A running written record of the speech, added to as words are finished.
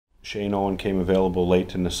Shane Owen came available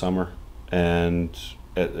late in the summer, and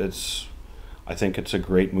I think it's a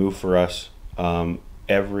great move for us.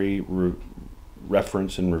 Every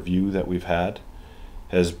reference and review that we've had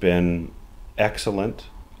has been excellent.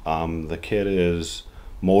 The kid is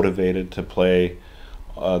motivated to play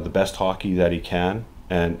the best hockey that he can,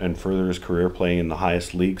 and further his career playing in the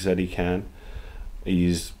highest leagues that he can.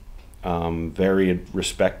 He's very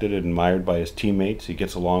respected and admired by his teammates. He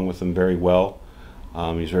gets along with them very well.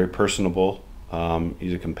 He's very personable.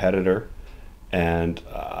 He's a competitor, and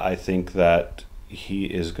I think that he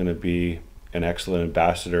is going to be an excellent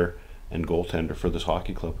ambassador and goaltender for this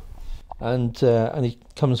hockey club. And he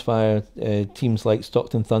comes via teams like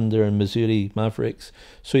Stockton Thunder and Missouri Mavericks,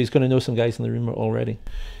 so he's going to know some guys in the room already.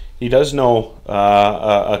 He does know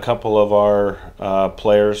a couple of our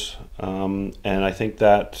players, and I think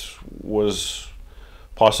that was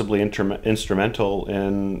possibly instrumental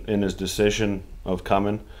in his decision of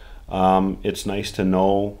coming. It's nice to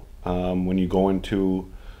know when you go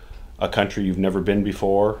into a country you've never been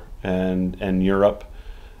before, and Europe,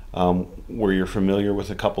 where you're familiar with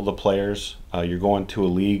a couple of the players. You're going to a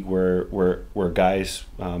league where guys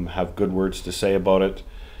have good words to say about it.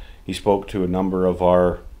 He spoke to a number of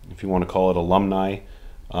our, if you want to call it, alumni.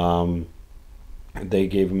 They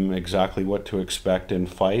gave him exactly what to expect in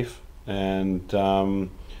Fife, and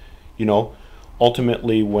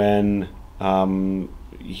ultimately when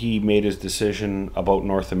he made his decision about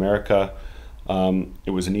North America, it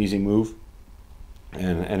was an easy move,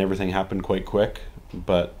 and everything happened quite quick.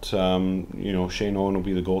 But Shane Owen will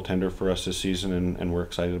be the goaltender for us this season, and we're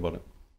excited about it.